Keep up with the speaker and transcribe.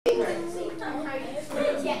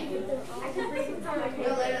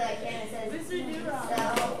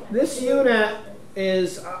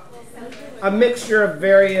is a mixture of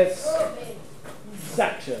various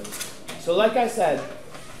sections. So like I said,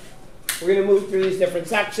 we're going to move through these different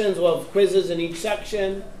sections. We'll have quizzes in each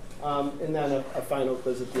section, and then a final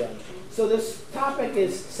quiz at the end. So this topic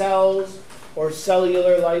is cells, or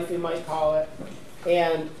cellular life, we might call it.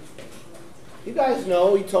 And you guys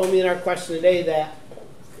know, you told me in our question today that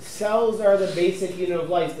cells are the basic unit of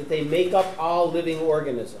life, that they make up all living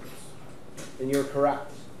organisms. And you're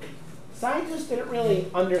correct. Scientists didn't really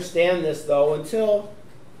understand this, though, until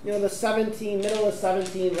the middle of 17,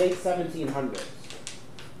 late 1700s.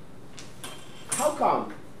 How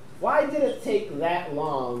come? Why did it take that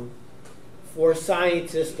long for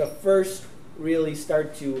scientists to first really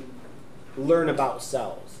start to learn about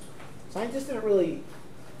cells? Scientists didn't really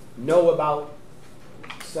know about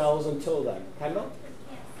cells until then. Kendall?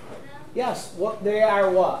 Yes. What they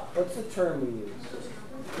are? What? What's the term we use?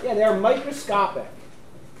 Yeah, they are microscopic.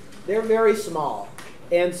 They're very small,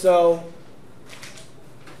 and so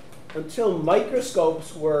until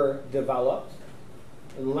microscopes were developed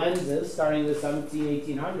and lenses, starting in the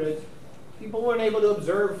 1800s, people weren't able to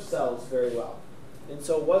observe cells very well. And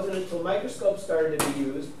so it wasn't until microscopes started to be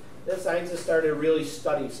used that scientists started to really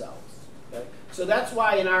study cells. Okay? So that's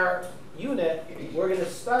why in our unit, we're going to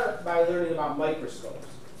start by learning about microscopes,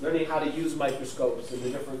 learning how to use microscopes and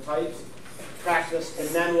the different types, practice, and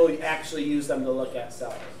then we'll actually use them to look at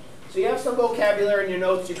cells. So you have some vocabulary in your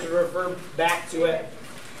notes. You can refer back to it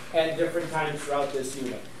at different times throughout this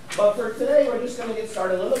unit. But for today, we're just going to get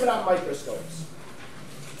started a little bit on microscopes.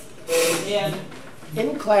 And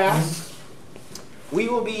in class, we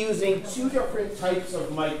will be using two different types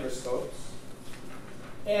of microscopes.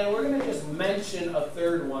 And we're going to just mention a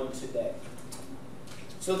third one today.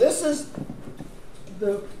 So this is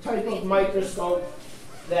the type of microscope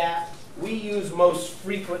that we use most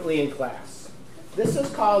frequently in class. This is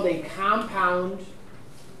called a compound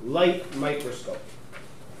light microscope.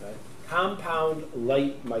 Okay? Compound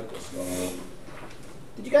light microscope.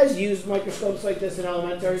 Did you guys use microscopes like this in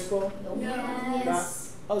elementary school?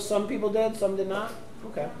 Yes. Oh, some people did, some did not?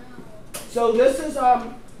 Okay. So this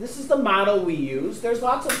is the model we use. There's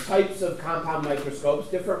lots of types of compound microscopes,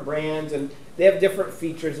 different brands, and they have different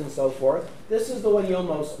features and so forth. This is the one you'll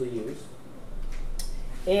mostly use.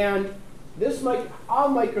 And all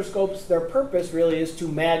microscopes, their purpose really is to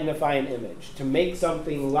magnify an image, to make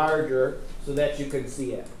something larger so that you can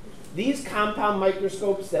see it. These compound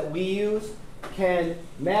microscopes that we use can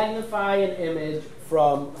magnify an image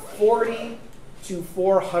from 40 to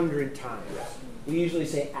 400 times. We usually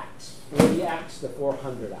say x, 40x to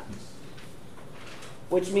 400x.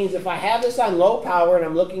 Which means if I have this on low power and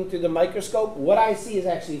I'm looking through the microscope, what I see is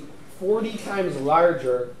actually 40 times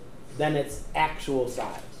larger than its actual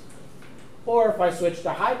size. Or if I switch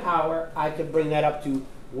to high power, I could bring that up to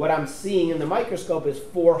what I'm seeing in the microscope is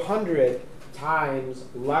 400 times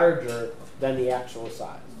larger than the actual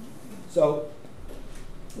size. So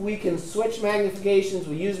we can switch magnifications.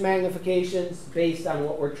 We use magnifications based on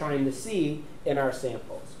what we're trying to see in our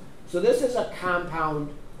samples. So this is a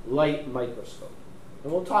compound light microscope.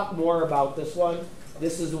 And we'll talk more about this one.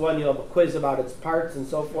 This is the one you'll have a quiz about its parts and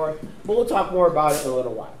so forth. But we'll talk more about it in a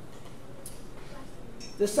little while.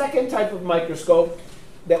 The second type of microscope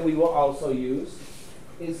that we will also use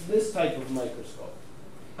is this type of microscope.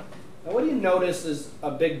 Now what do you notice is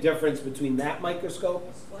a big difference between that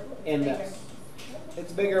microscope and this?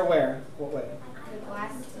 It's bigger where? What way?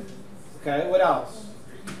 Okay, what else?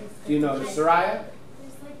 Do you notice? Soraya?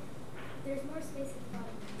 There's more space in the bottom.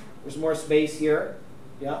 There's more space here.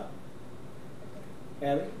 Yeah?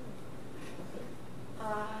 Abby?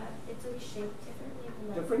 It's like shaped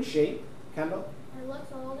differently. Different shape. Kendall? It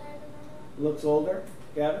looks older than normal. Looks older.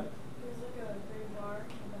 Gavin? There's like a big bar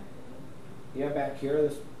in the back of it. Yeah, back here,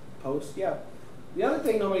 this post. Yeah. The other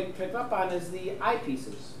thing nobody picked up on is the eyepieces.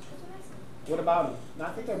 That's what I said. What about them?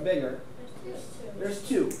 Not that they're bigger. There's two. There's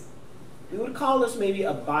two. We would call this maybe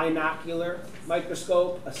a binocular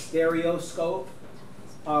microscope, a stereoscope.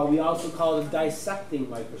 We also call it a dissecting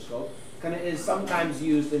microscope. Kind of is sometimes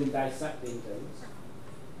used in dissecting things.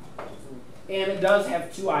 And it does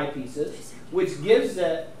have two eyepieces, which gives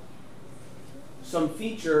it some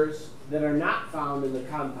features that are not found in the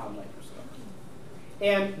compound microscope.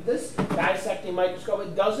 And this dissecting microscope,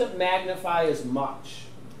 it doesn't magnify as much.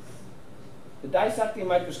 The dissecting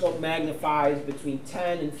microscope magnifies between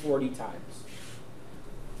 10 and 40 times.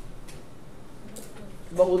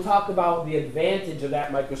 But we'll talk about the advantage of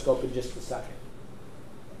that microscope in just a second.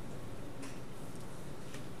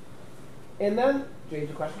 And then, do you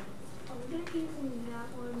have a question? Are we going to be using that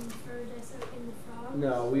one for dissecting the frogs?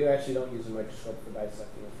 No, we actually don't use a microscope for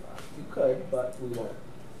dissecting a frog. You could, but we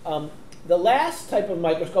won't. The last type of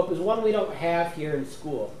microscope is one we don't have here in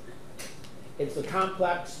school. It's a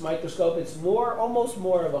complex microscope. It's almost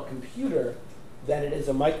more of a computer than it is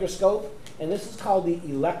a microscope. And this is called the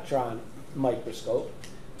electron microscope.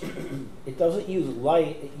 It doesn't use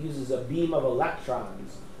light. It uses a beam of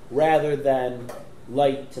electrons rather than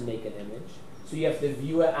light to make an image. So you have to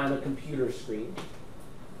view it on a computer screen.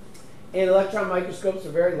 And electron microscopes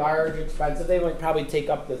are very large, expensive. They might probably take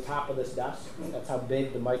up the top of this desk. That's how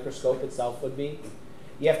big the microscope itself would be.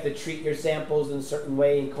 You have to treat your samples in a certain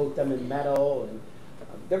way and coat them in metal. And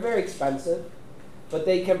they're very expensive, but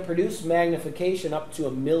they can produce magnification up to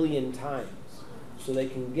 1,000,000 times. So they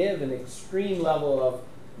can give an extreme level of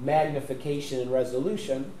magnification and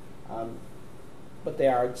resolution, but they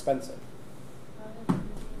are expensive.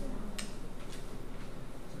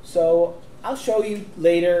 So I'll show you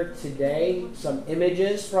later today some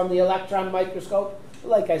images from the electron microscope.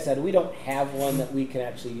 Like I said, we don't have one that we can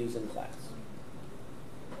actually use in class.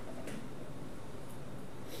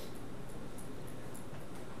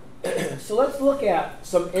 So let's look at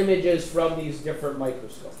some images from these different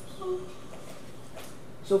microscopes.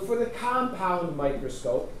 So for the compound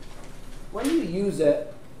microscope, when you use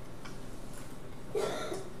it,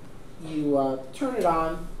 you turn it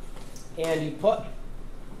on and you put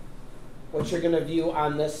what you're going to view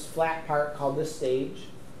on this flat part called this stage,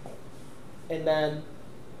 and then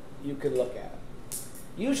you can look at it.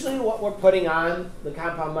 Usually what we're putting on the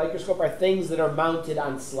compound microscope are things that are mounted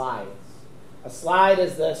on slides. A slide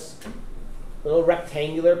is this little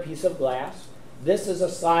rectangular piece of glass. This is a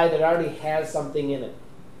slide that already has something in it,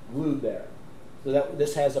 glued there. So that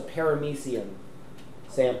this has a paramecium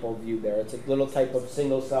sample viewed there. It's a little type of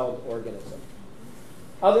single-celled organism.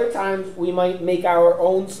 Other times we might make our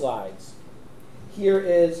own slides. Here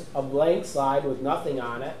is a blank slide with nothing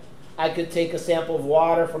on it. I could take a sample of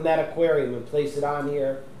water from that aquarium and place it on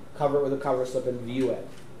here, cover it with a cover slip, and view it.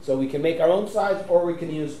 So we can make our own slides, or we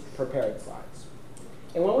can use prepared slides.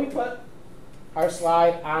 And when we put our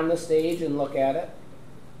slide on the stage and look at it,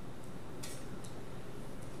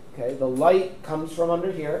 okay, the light comes from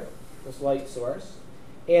under here, this light source,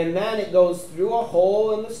 and then it goes through a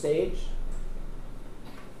hole in the stage,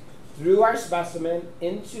 through our specimen,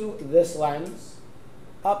 into this lens,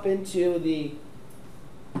 up into the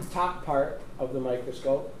top part of the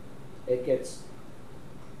microscope. It gets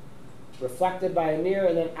reflected by a mirror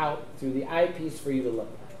and then out through the eyepiece for you to look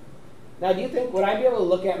at. Now, do you think, would I be able to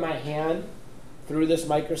look at my hand through this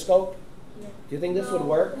microscope? Yeah. Do you think this would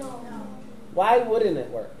work? No. Why wouldn't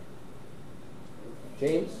it work?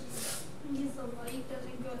 James? Because the light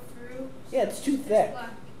doesn't go through. Yeah, it's too thick.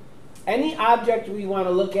 Any object we want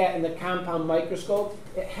to look at in the compound microscope,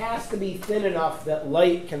 it has to be thin enough that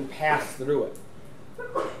light can pass through it.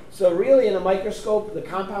 So really in a microscope, the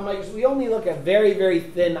compound microscope, we only look at very, very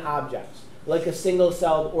thin objects, like a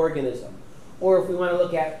single-celled organism. Or if we want to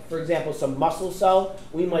look at, for example, some muscle cell,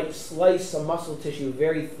 we might slice some muscle tissue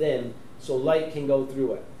very thin so light can go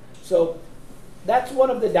through it. So that's one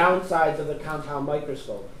of the downsides of the compound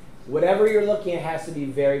microscope. Whatever you're looking at has to be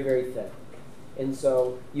very, very thin. And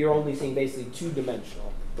so you're only seeing basically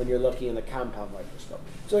two-dimensional when you're looking in the compound microscope.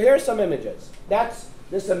 So here are some images. That's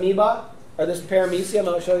this amoeba, or this paramecium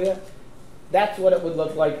I'll show you. That's what it would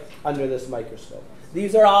look like under this microscope.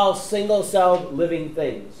 These are all single-celled living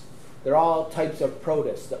things. They're all types of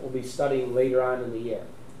protists that we'll be studying later on in the year.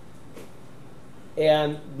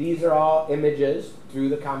 And these are all images through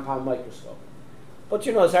the compound microscope. But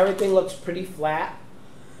you notice everything looks pretty flat,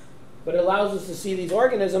 but it allows us to see these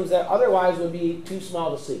organisms that otherwise would be too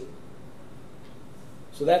small to see.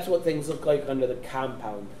 So that's what things look like under the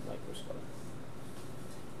compound microscope.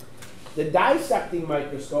 The dissecting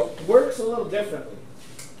microscope works a little differently.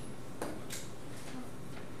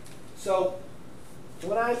 So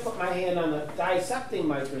when I put my hand on the dissecting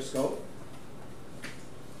microscope,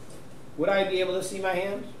 would I be able to see my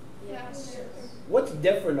hand? Yes. What's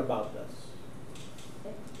different about this?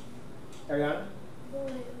 Ariana? The light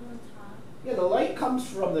on top. Yeah, the light comes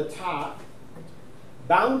from the top,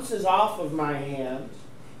 bounces off of my hand,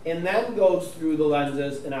 and then goes through the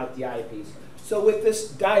lenses and out the eyepiece. So with this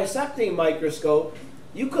dissecting microscope,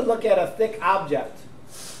 you could look at a thick object.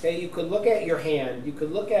 Okay, you could look at your hand. You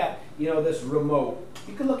could look at, this remote.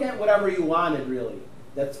 You could look at whatever you wanted, really,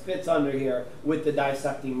 that fits under here with the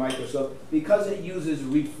dissecting microscope because it uses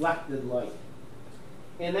reflected light.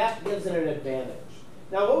 And that gives it an advantage.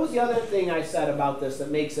 Now, what was the other thing I said about this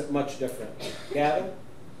that makes it much different? Gavin?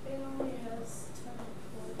 It only has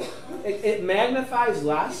 10 points. It magnifies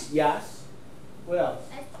less, yes. What else?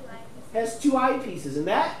 Has two eyepieces, and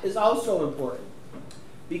that is also important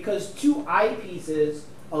because two eyepieces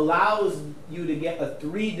allows you to get a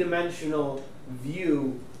three-dimensional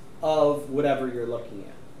view of whatever you're looking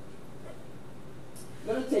at.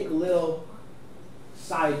 I'm going to take a little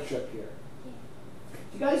side trip here.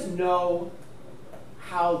 Do you guys know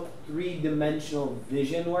how three-dimensional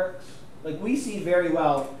vision works? Like, we see very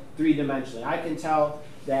well three-dimensionally. I can tell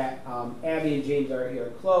that Abby and James are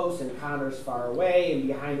here close and Connor's far away and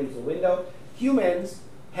behind him's a window. Humans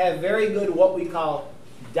have very good what we call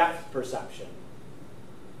depth perception.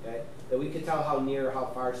 Okay? That we can tell how near or how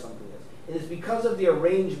far something is. And it's because of the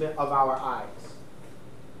arrangement of our eyes.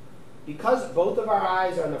 Because both of our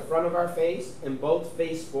eyes are in the front of our face and both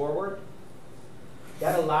face forward,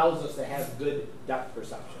 that allows us to have good depth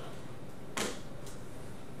perception.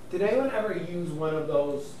 Did anyone ever use one of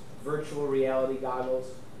those virtual reality goggles?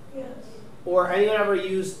 Yes. Or anyone ever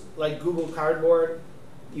use like Google Cardboard?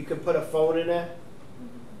 You can put a phone in it.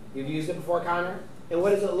 You've used it before, Connor? And what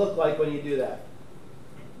does it look like when you do that?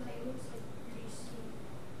 It looks like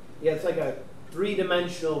 3D. Yeah, it's like a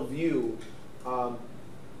three-dimensional view.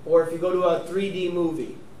 Or if you go to a 3D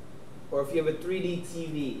movie, or if you have a 3D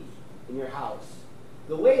TV in your house.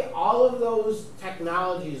 The way all of those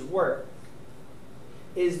technologies work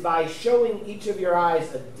is by showing each of your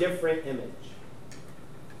eyes a different image.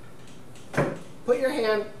 Put your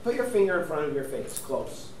finger in front of your face,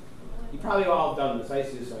 close. You probably all have done this. I used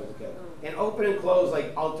to do this when I was a kid. And open and close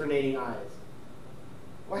like alternating eyes.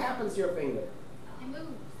 What happens to your finger? It moves.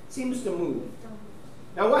 Seems to move.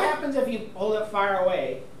 Now what happens if you hold it far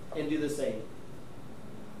away and do the same?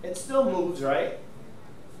 It still moves, right?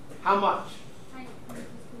 How much?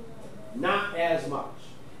 Not as much.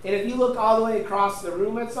 And if you look all the way across the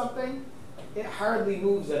room at something, it hardly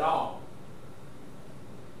moves at all.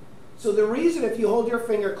 So the reason if you hold your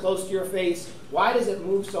finger close to your face, why does it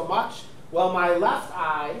move so much? Well, my left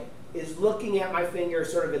eye is looking at my finger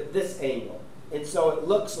sort of at this angle. And so it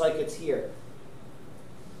looks like it's here.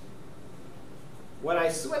 When I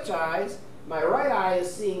switch eyes, my right eye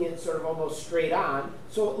is seeing it sort of almost straight on,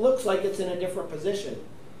 so it looks like it's in a different position.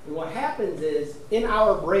 And what happens is, in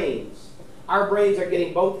our brains are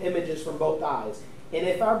getting both images from both eyes. And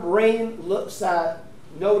if our brain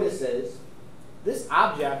notices this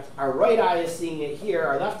object, our right eye is seeing it here,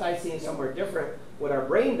 our left eye is seeing it somewhere different, what our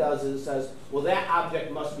brain does is it says, well, that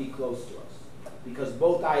object must be close to us, because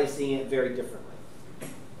both eyes seeing it very differently.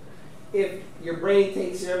 If your brain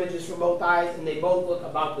takes your images from both eyes and they both look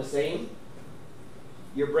about the same,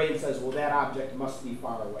 your brain says, well, that object must be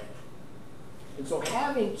far away. And so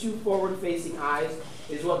having two forward-facing eyes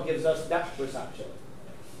is what gives us depth perception.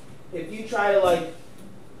 If you try to like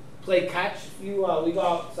play catch, we go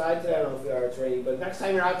outside today, I don't know if you are, it's raining, but next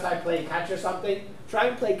time you're outside playing catch or something, try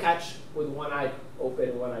and play catch with one eye open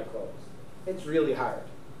and one eye closed. It's really hard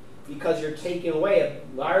because you're taking away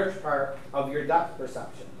a large part of your depth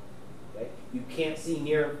perception. Okay? You can't see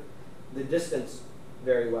near the distance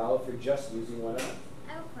very well if you're just using one eye.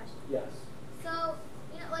 I have a question. Yes. So,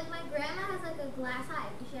 like my grandma has like a glass eye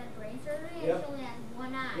because she had brain surgery and Yep. she only has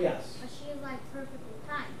one eye. Yes. But she's like perfectly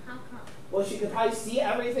fine. How come? Well, she could probably see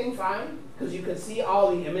everything fine, because you can see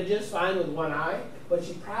all the images fine with one eye, but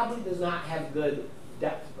she probably does not have good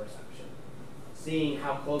depth perception, seeing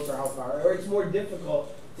how close or how far, or it's more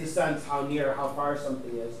difficult to sense how near or how far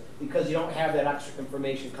something is, because you don't have that extra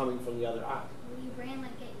information coming from the other eye. Will your brain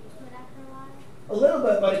like get used to it after a while? A little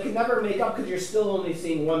bit, but it can never make up because you're still only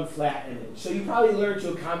seeing one flat image. So you probably learn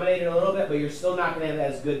to accommodate it a little bit, but you're still not going to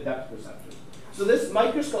have as good depth perception. So this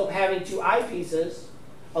microscope having two eyepieces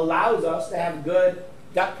allows us to have good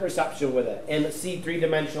depth perception with it and see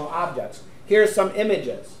three-dimensional objects. Here's some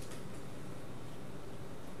images.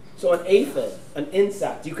 So an aphid, an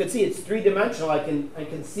insect, you can see it's three-dimensional. I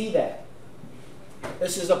can see that.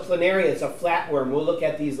 This is a planaria, it's a flatworm. We'll look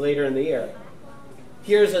at these later in the year.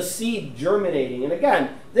 Here's a seed germinating. And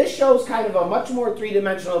again, this shows kind of a much more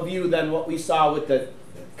three-dimensional view than what we saw with the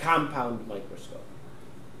compound microscope.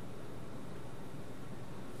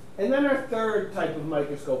 And then our third type of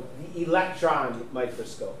microscope, the electron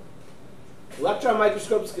microscope. Electron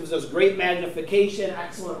microscopes gives us great magnification,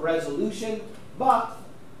 excellent resolution, but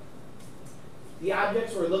the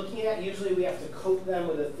objects we're looking at, usually we have to coat them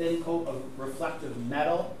with a thin coat of reflective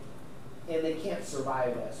metal, and they can't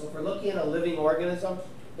survive that. So if we're looking at a living organism,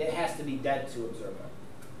 it has to be dead to observe it.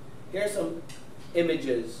 Here's some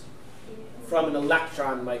images from an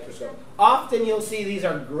electron microscope. Often you'll see these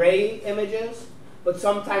are gray images, but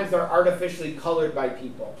sometimes they're artificially colored by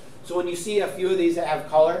people. So when you see a few of these that have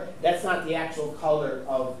color, that's not the actual color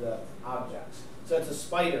of the objects. So it's a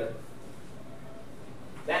spider.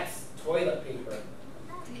 That's toilet paper.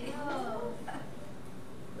 No.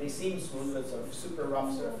 They seem smooth, it's a super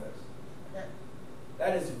rough surface.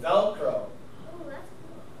 That is Velcro. Oh, that's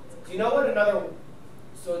cool. Do you know what another,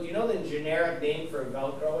 so do you know the generic name for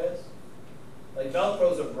Velcro is? Like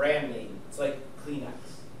Velcro is a brand name. It's like Kleenex.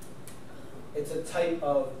 It's a type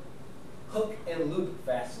of hook and loop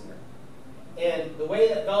fastener. And the way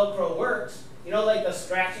that Velcro works, you know like the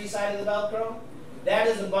scratchy side of the Velcro? That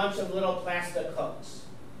is a bunch of little plastic hooks.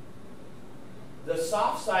 The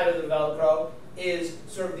soft side of the Velcro is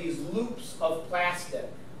sort of these loops of plastic.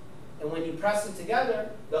 And when you press it together,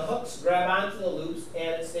 the hooks grab onto the loops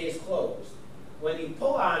and it stays closed. When you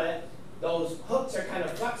pull on it, those hooks are kind of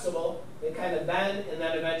flexible, they kind of bend and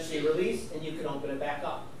then eventually release and you can open it back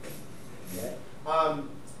up. Okay?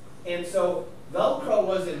 And so Velcro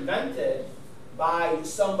was invented by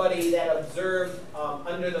somebody that observed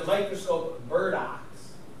under the microscope burdocks.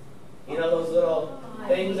 You know those little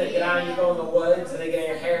things that get on you go in the woods and they get in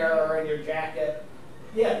your hair or in your jacket?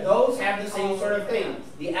 Yeah, those have the same sort of thing.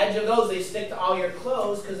 The edge of those, they stick to all your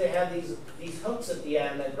clothes because they have these hooks at the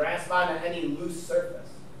end that grasp onto any loose surface.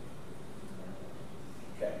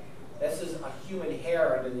 Okay, this is a human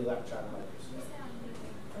hair under the electron microscope.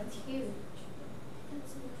 That's huge.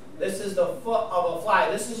 This is the foot of a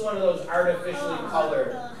fly. This is one of those artificially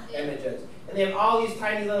colored images. And they have all these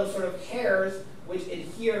tiny little sort of hairs which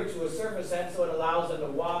adhere to a surface. That's what allows them to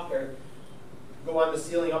walk or go on the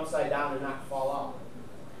ceiling upside down and not fall off.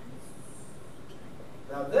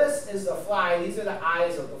 Now this is the fly. These are the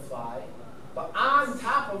eyes of the fly. But on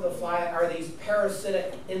top of the fly are these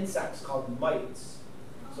parasitic insects called mites.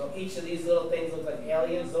 So each of these little things look like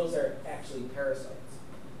aliens. Those are actually parasites.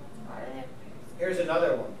 Here's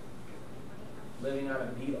another one. Living on a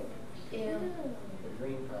beetle. Ew. The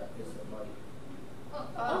green part is the mite.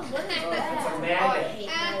 Oh, what is It's that? a magnet.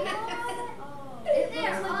 Is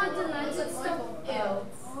there on dimension stuff? Ew.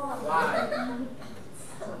 Fly.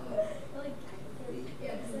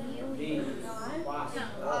 Bees. Wasps.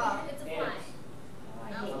 It's a fly.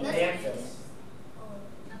 Ants. Mantis.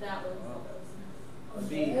 That was. A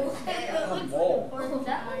bee. A mole.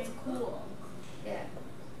 That one's cool. Yeah.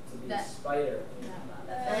 It's a bee spider.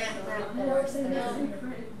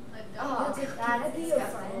 Oh, that's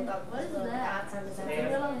disgusting. What is that? That's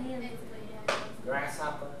Little hands.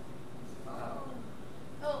 Grasshopper.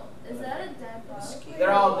 Oh, is that a dead bug?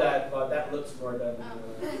 They're all dead, but that looks more dead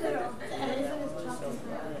than the other.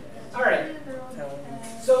 All right.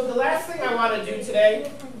 So the last thing I want to do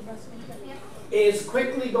today is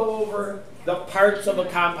quickly go over the parts of a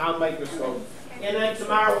compound microscope. And then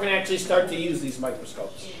tomorrow we're going to actually start to use these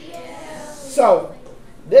microscopes. So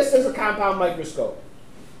this is a compound microscope.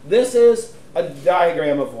 This is a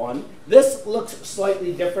diagram of one. This looks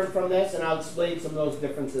slightly different from this, and I'll explain some of those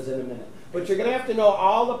differences in a minute. But you're going to have to know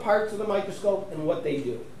all the parts of the microscope and what they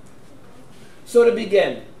do. So to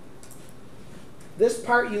begin, this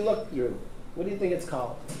part you look through, what do you think it's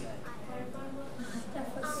called?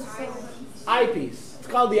 Eyepiece. It's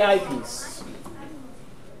called the eyepiece.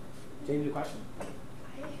 Change the question.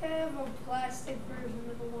 I have a plastic version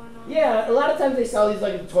of the one on. Yeah, a lot of times they sell these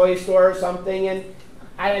like at a toy store or something, and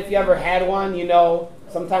if you ever had one, you know,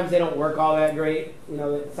 sometimes they don't work all that great. You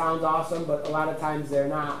know, it sounds awesome, but a lot of times they're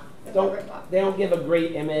not. They don't give a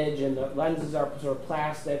great image, and the lenses are sort of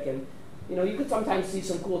plastic, and you know, you could sometimes see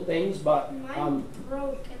some cool things, but Mine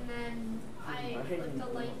broke, and then like the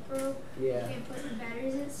light broke. yeah. You can't put the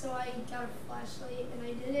batteries in, so I got a flashlight and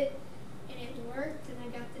I did it, and it worked, and I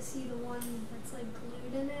got to see the one that's like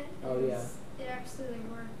glued in it. Oh, yeah. It actually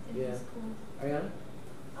worked. It Yeah. was cool. Ariana?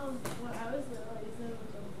 When I was little, I used to have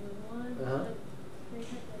like a blue one. Uh-huh. They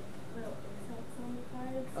had like little insects on the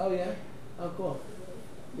cards. Oh yeah. Oh cool.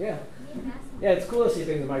 Yeah. Yeah, it's cool to see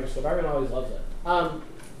things in the microscope. Everyone always loves it. All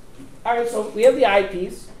right, so we have the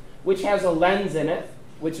eyepiece, which has a lens in it,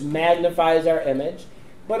 which magnifies our image.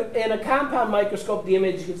 But in a compound microscope, the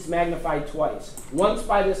image gets magnified twice. Once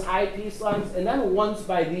by this eyepiece lens, and then once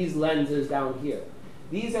by these lenses down here.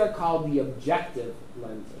 These are called the objective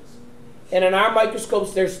lenses. And in our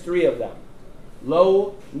microscopes, there's 3 of them.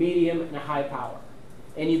 Low, medium, and high power.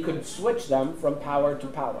 And you could switch them from power to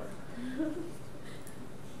power.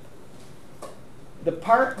 The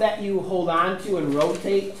part that you hold on to and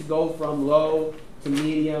rotate to go from low to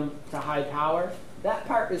medium to high power, that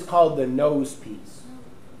part is called the nose piece.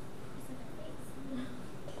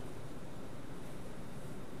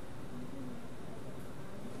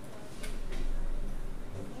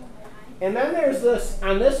 And then there's this,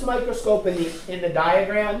 on this microscope in the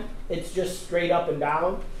diagram, it's just straight up and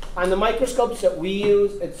down. On the microscopes that we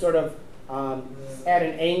use, it's sort of at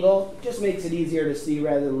an angle. It just makes it easier to see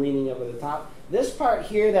rather than leaning over the top. This part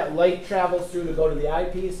here that light travels through to go to the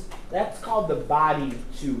eyepiece, that's called the body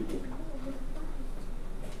tube.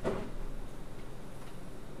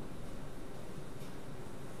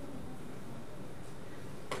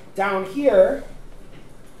 down here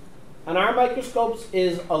on our microscopes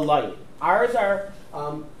is a light. Ours are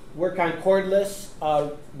work on cordless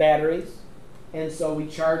batteries, and so we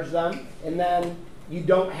charge them, and then you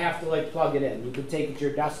don't have to like plug it in. You could take it to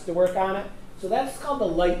your desk to work on it. So that's called the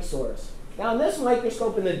light source. Now in this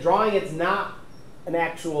microscope in the drawing, it's not an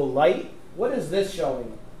actual light. What is this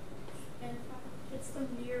showing? It's the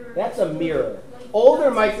mirror. That's a mirror.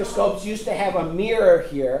 Older microscopes used to have a mirror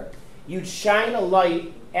here. You'd shine a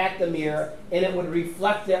light at the mirror, and it would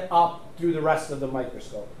reflect it up through the rest of the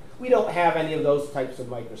microscope. We don't have any of those types of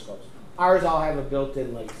microscopes. Ours all have a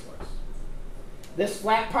built-in light source. This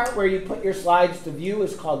flat part where you put your slides to view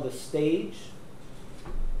is called the stage.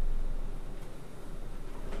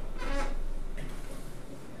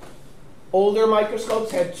 Older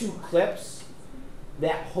microscopes had two clips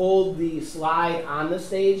that hold the slide on the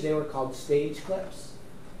stage. They were called stage clips.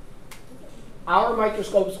 Our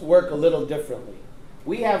microscopes work a little differently.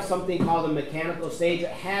 We have something called a mechanical stage. It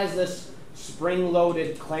has this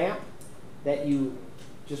spring-loaded clamp that you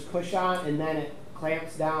just push on, and then it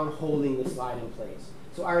clamps down, holding the slide in place.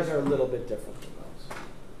 So ours are a little bit different than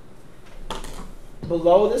those.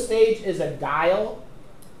 Below the stage is a dial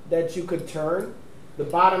that you could turn. The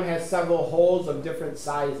bottom has several holes of different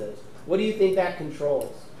sizes. What do you think that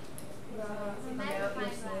controls?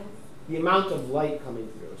 The amount of light coming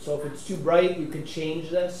through. So if it's too bright, you could change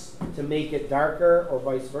this to make it darker or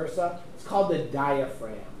vice versa. It's called the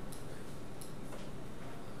diaphragm.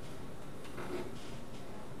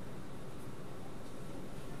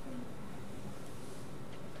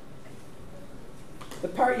 The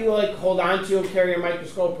part you like hold on to and carry your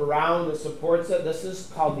microscope around that supports it, this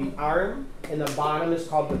is called the arm, and the bottom is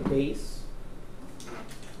called the base.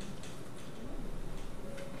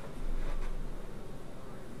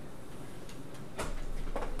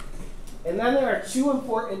 And then there are two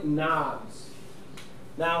important knobs.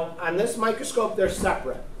 Now, on this microscope, they're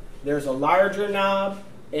separate. There's a larger knob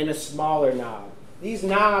and a smaller knob. These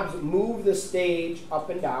knobs move the stage up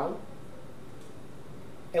and down.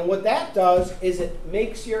 And what that does is it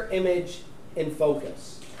makes your image in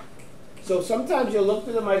focus. So sometimes you'll look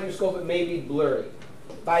through the microscope, it may be blurry.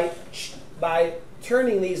 By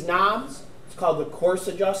turning these knobs, it's called the coarse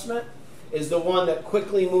adjustment, is the one that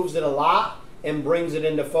quickly moves it a lot and brings it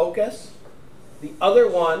into focus. The other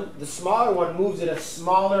one, the smaller one, moves it a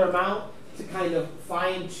smaller amount to kind of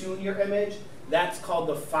fine-tune your image. That's called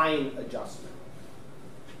the fine adjustment.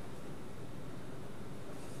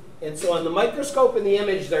 And so on the microscope and the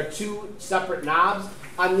image, there are two separate knobs.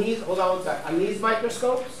 On these, hold on one sec. On these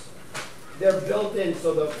microscopes, they're built in.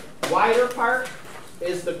 So the wider part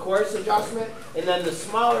is the coarse adjustment, and then the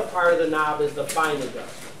smaller part of the knob is the fine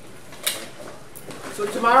adjustment. So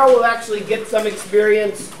tomorrow we'll actually get some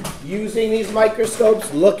experience using these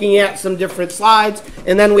microscopes, looking at some different slides,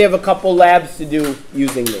 and then we have a couple labs to do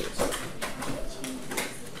using these.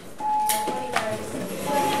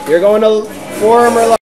 You're going to forum or